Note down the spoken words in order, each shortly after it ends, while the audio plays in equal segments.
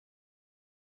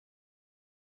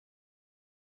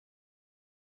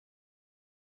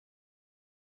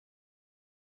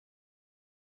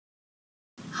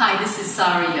Hi, this is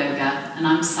Sara Yoga, and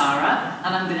I'm Sara,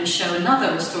 and I'm going to show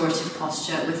another restorative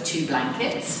posture with 2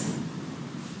 blankets.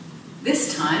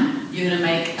 This time, you're going to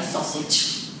make a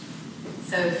sausage.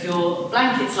 So if your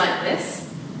blanket's like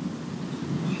this,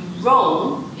 you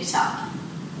roll it up,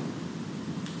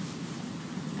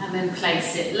 and then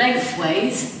place it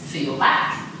lengthways for your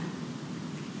back,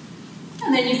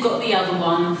 and then you've got the other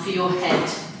one for your head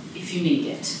if you need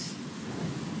it.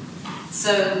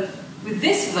 So with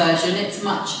this version, it's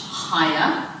much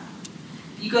higher.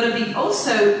 You've got to be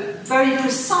also very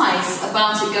precise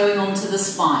about it going onto the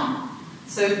spine.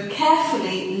 So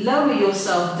carefully lower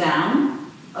yourself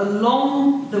down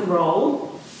along the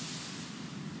roll,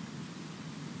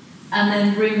 and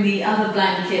then bring the other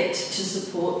blanket to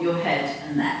support your head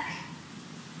and neck.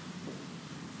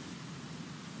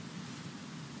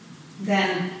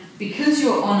 Then, because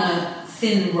you're on a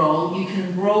thin roll, you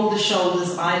can roll the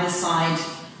shoulders either side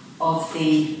of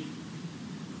the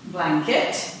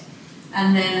blanket,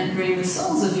 and then bring the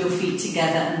soles of your feet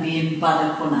together and be in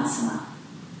Baddha Konasana.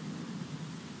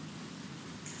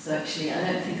 So actually,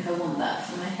 I don't think I want that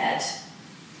for my head,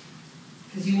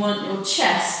 because you want your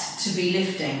chest to be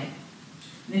lifting.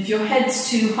 And if your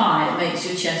head's too high, it makes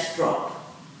your chest drop.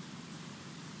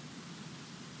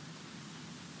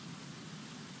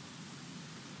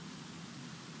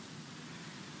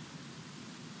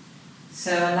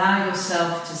 So allow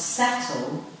yourself to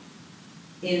settle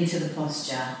into the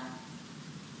posture,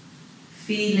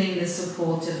 feeling the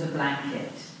support of the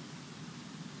blanket.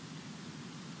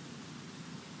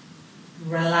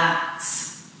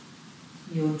 Relax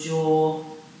your jaw,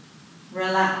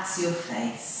 relax your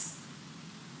face.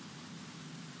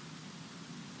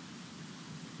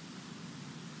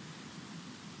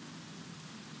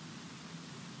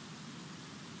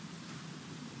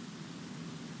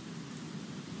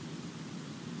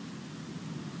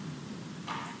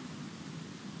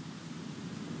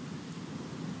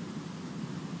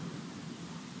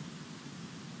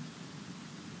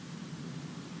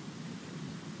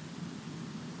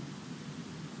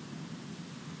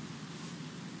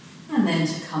 And then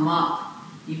to come up,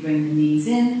 you bring the knees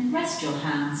in, rest your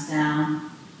hands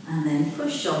down, and then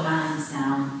push your hands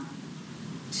down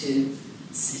to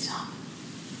sit up.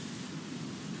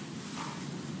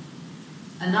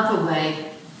 Another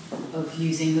way of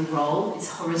using the roll is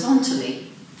horizontally.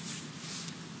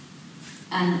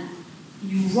 And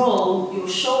you roll your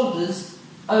shoulders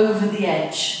over the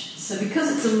edge. So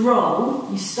because it's a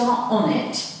roll, you start on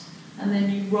it, and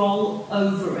then you roll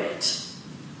over it,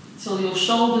 till your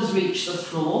shoulders reach the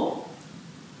floor,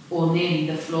 or nearly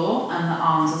the floor, and the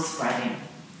arms are spreading.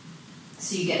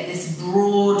 So you get this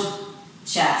broad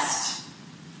chest.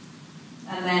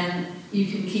 And then you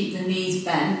can keep the knees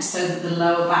bent so that the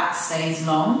lower back stays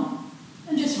long,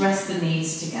 and just rest the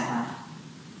knees together.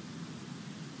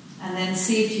 And then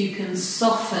see if you can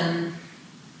soften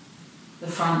the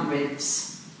front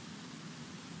ribs.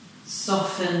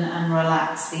 Soften and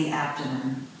relax the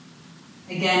abdomen.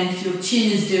 Again, if your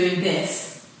chin is doing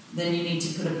this, then you need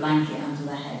to put a blanket under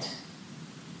the head.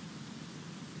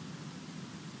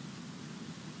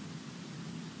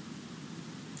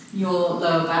 Your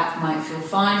lower back might feel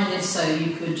fine, and if so,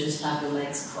 you could just have your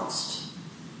legs crossed.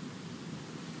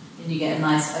 Then you get a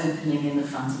nice opening in the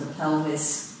front of the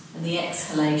pelvis, and the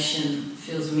exhalation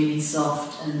feels really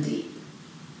soft and deep.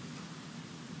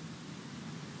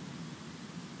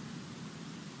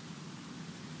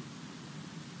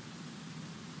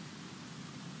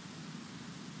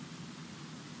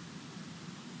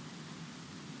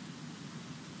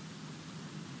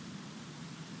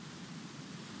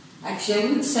 Actually, I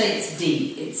wouldn't say it's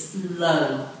deep, it's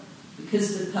low.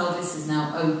 Because the pelvis is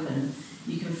now open,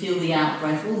 you can feel the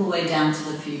out-breath all the way down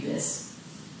to the pubis.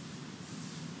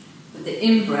 But the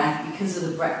in-breath, because of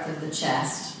the breadth of the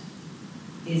chest,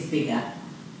 is bigger.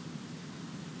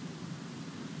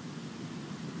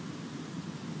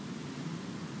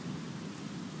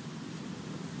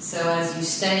 So as you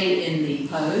stay in the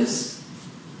pose,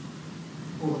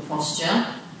 or the posture,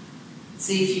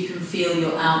 see if you can feel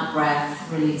your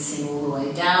out-breath releasing all the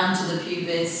way down to the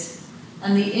pubis,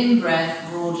 and the in-breath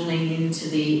broadening into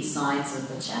the sides of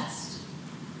the chest.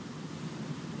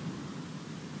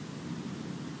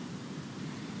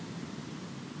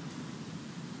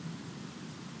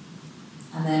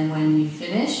 And then when you've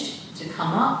finished, to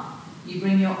come up, you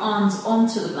bring your arms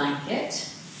onto the blanket,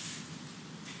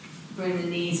 bring the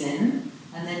knees in,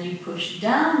 and then you push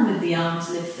down with the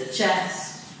arms, lift the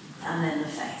chest, and then the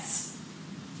face.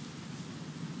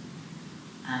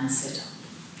 And sit up.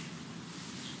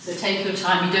 So take your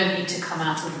time, you don't need to come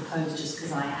out of the pose just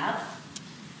because I have.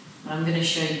 But I'm going to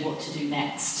show you what to do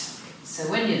next. So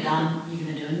when you're done, you're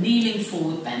going to do a kneeling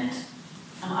forward bend.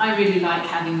 And I really like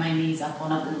having my knees up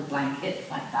on a little blanket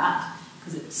like that,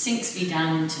 because it sinks me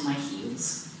down into my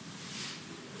heels.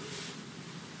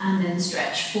 And then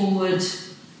stretch forward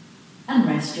and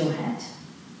rest your head.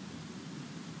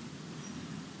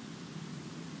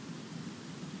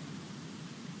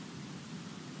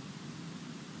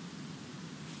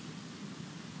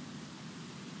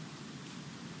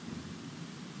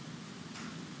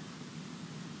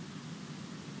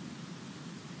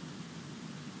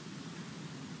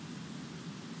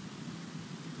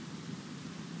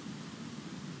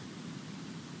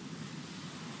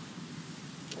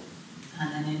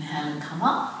 And then inhale and come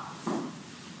up.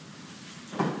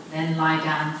 Then lie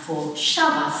down for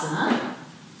Shavasana.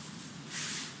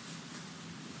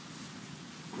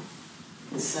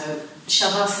 So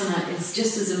Shavasana is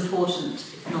just as important,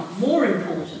 if not more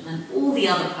important, than all the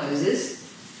other poses.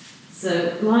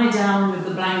 So lie down with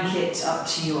the blanket up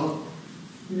to your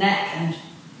neck and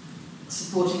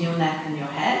supporting your neck and your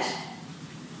head.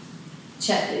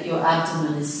 Check that your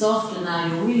abdomen is soft, and now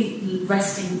you're really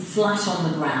resting flat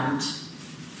on the ground.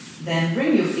 Then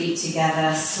bring your feet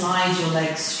together, slide your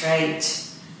legs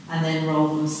straight, and then roll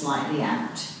them slightly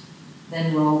out.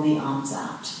 Then roll the arms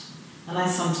out. And I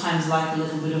sometimes like a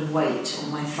little bit of weight on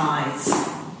my thighs,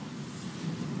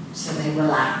 so they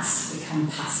relax, become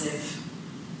passive.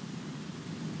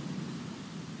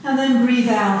 And then breathe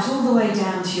out all the way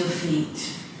down to your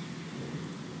feet.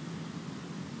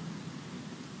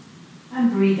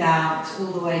 And breathe out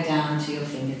all the way down to your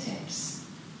fingertips.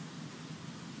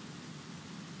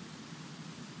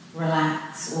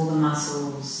 Relax all the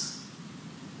muscles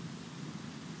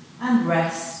and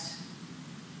rest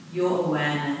your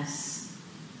awareness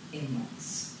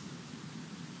inwards.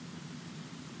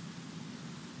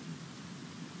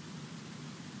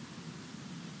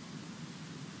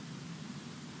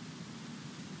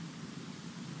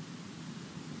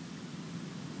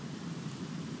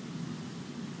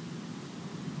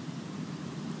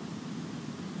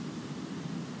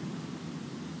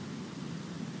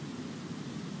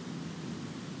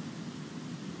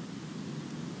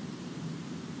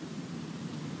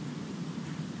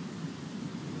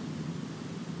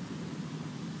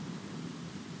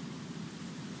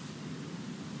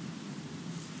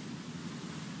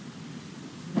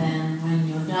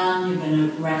 You're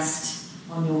going to rest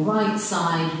on your right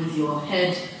side with your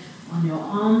head on your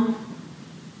arm.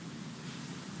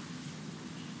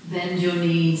 Bend your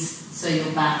knees so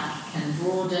your back can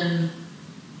broaden.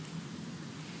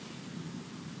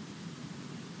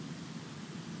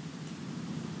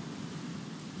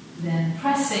 Then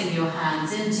pressing your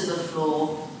hands into the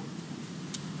floor,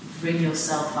 bring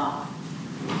yourself up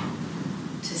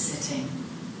to sitting.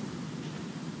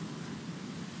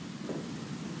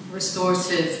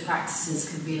 Restorative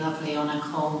practices can be lovely on a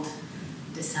cold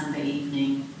December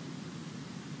evening.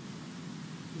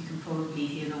 You can probably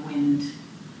hear the wind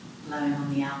blowing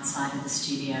on the outside of the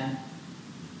studio.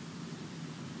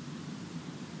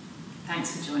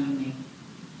 Thanks for joining me.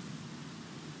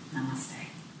 Namaste.